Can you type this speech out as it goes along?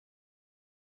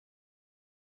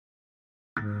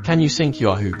Can you sync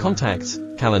Yahoo contacts,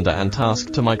 calendar and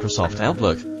task to Microsoft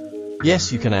Outlook?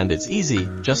 Yes, you can, and it's easy.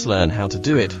 Just learn how to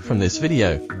do it from this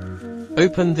video.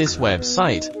 Open this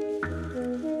website.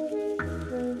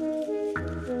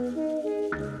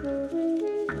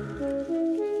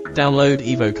 Download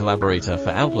Evo Collaborator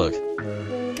for Outlook.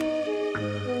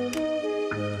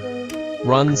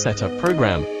 Run Setup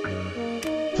Program.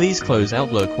 Please close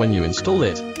Outlook when you install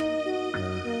it.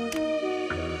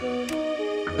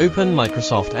 Open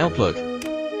Microsoft Outlook.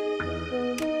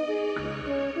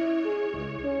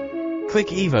 Click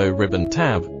Evo ribbon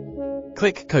tab.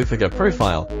 Click Configure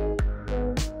Profile.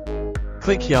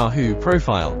 Click Yahoo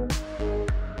Profile.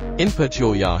 Input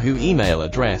your Yahoo email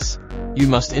address. You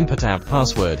must input app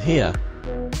password here.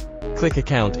 Click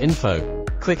Account Info.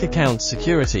 Click Account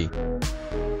Security.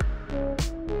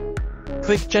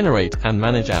 Click Generate and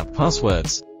Manage App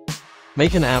Passwords.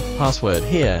 Make an app password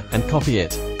here and copy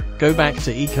it. Go back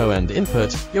to Eco and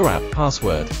input your app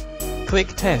password. Click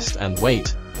Test and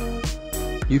wait.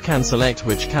 You can select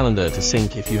which calendar to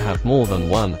sync if you have more than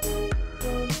one.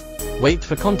 Wait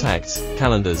for contacts,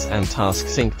 calendars and task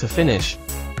sync to finish.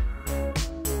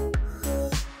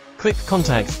 Click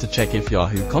Contacts to check if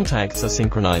Yahoo contacts are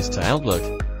synchronized to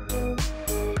Outlook.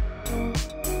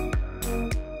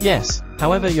 Yes,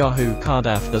 however Yahoo Card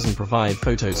app doesn't provide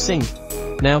photo sync.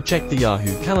 Now check the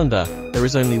Yahoo calendar. There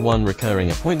is only one recurring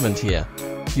appointment here.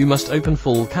 You must open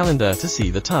full calendar to see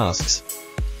the tasks.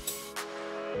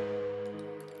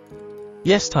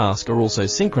 Yes, tasks are also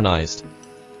synchronized,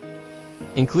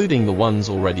 including the ones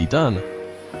already done.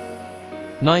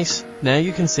 Nice, now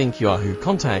you can sync Yahoo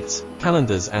contacts,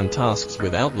 calendars and tasks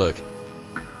with Outlook.